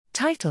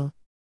Title: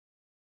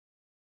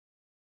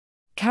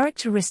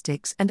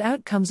 Characteristics and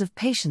outcomes of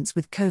patients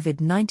with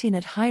COVID-19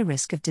 at high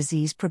risk of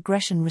disease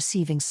progression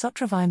receiving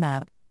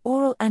sotrovimab,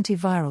 oral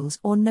antivirals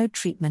or no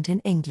treatment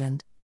in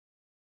England.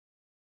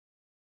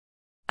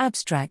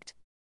 Abstract.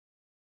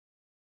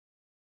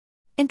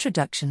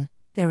 Introduction.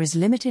 There is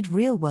limited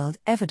real-world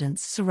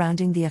evidence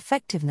surrounding the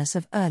effectiveness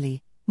of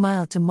early,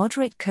 mild to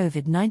moderate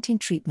COVID-19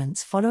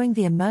 treatments following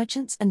the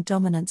emergence and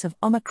dominance of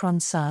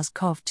Omicron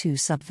SARS-CoV-2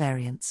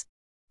 subvariants.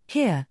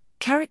 Here,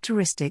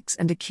 characteristics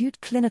and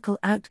acute clinical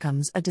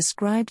outcomes are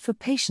described for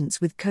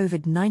patients with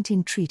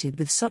COVID-19 treated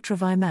with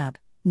sotrovimab,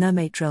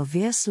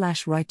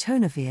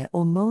 nirmatrelvir/ritonavir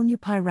or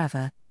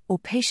molnupiravir, or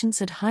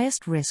patients at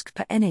highest risk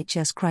per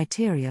NHS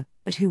criteria,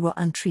 but who were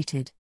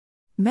untreated.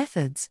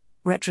 Methods: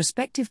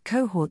 retrospective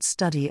cohort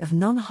study of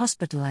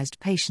non-hospitalized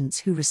patients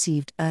who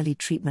received early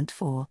treatment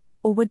for,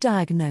 or were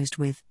diagnosed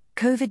with,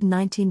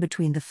 COVID-19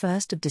 between the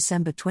 1st of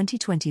December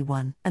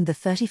 2021 and the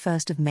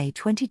 31st of May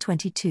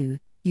 2022,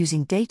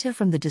 using data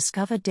from the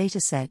Discover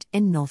dataset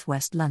in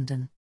Northwest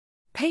London.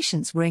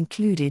 Patients were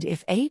included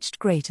if aged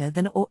greater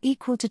than or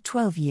equal to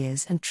 12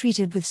 years and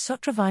treated with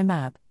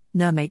sotrovimab,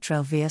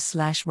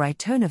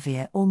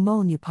 nirmatrelvir/ritonavir or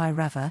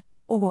molnupiravir,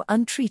 or were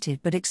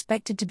untreated but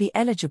expected to be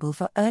eligible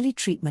for early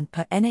treatment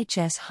per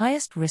NHS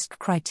highest risk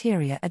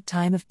criteria at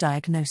time of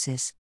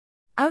diagnosis.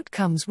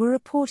 Outcomes were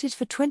reported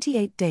for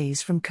 28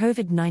 days from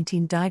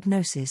COVID-19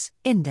 diagnosis,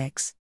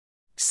 index.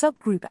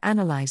 Subgroup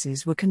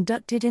analyses were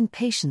conducted in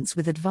patients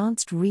with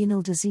advanced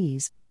renal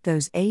disease,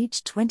 those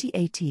aged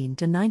 2018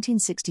 to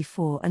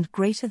 1964 and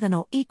greater than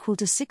or equal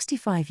to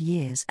 65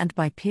 years, and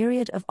by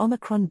period of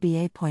Omicron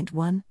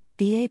BA.1,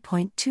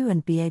 BA.2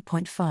 and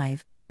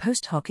BA.5,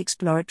 post-hoc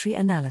exploratory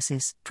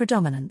analysis,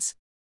 predominance.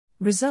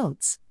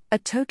 Results: a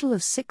total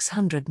of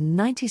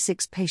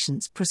 696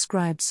 patients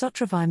prescribed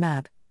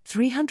sotrovimab,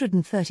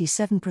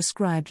 337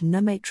 prescribed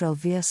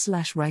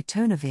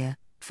nirmatrelvir/ritonavir,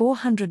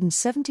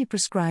 470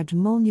 prescribed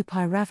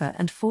molnupiravir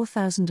and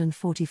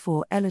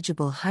 4,044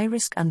 eligible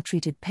high-risk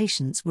untreated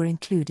patients were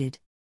included.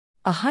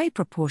 A high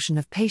proportion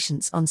of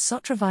patients on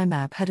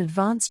sotrovimab had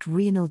advanced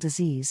renal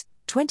disease,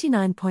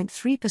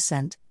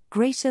 29.3%,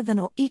 greater than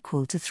or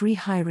equal to 3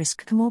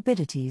 high-risk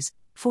comorbidities,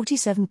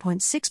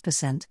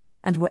 47.6%,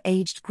 and were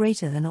aged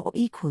greater than or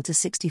equal to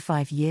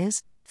 65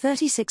 years,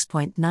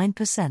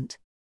 36.9%.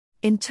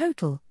 In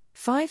total,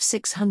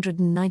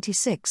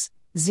 5,696,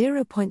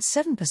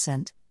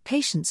 0.7%,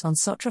 patients on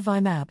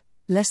sotrovimab,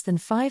 less than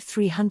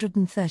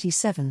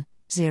 5,337,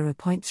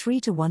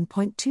 0.3 to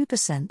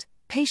 1.2%,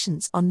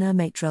 patients on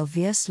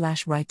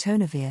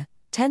nirmatrelvir/ritonavir,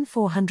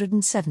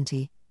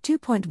 10,470,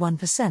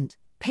 2.1%,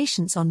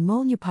 patients on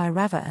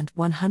molnupiravir and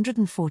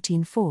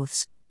 114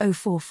 fourths,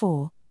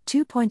 044,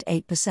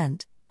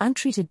 2.8%,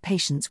 untreated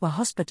patients were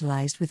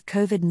hospitalized with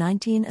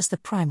COVID-19 as the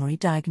primary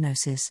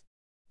diagnosis.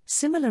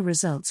 Similar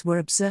results were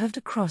observed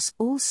across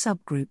all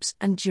subgroups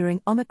and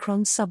during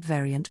Omicron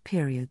subvariant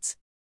periods.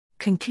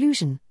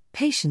 Conclusion: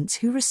 patients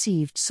who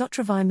received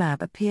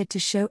sotrovimab appeared to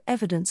show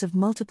evidence of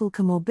multiple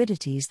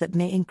comorbidities that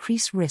may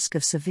increase risk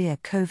of severe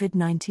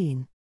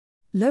COVID-19.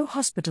 Low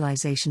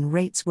hospitalization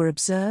rates were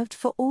observed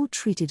for all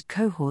treated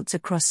cohorts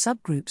across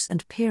subgroups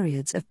and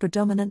periods of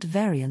predominant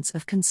variants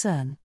of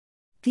concern.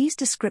 These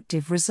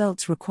descriptive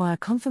results require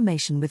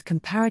confirmation with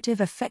comparative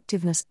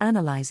effectiveness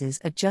analyses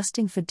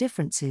adjusting for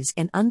differences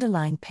in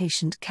underlying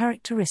patient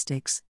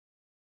characteristics.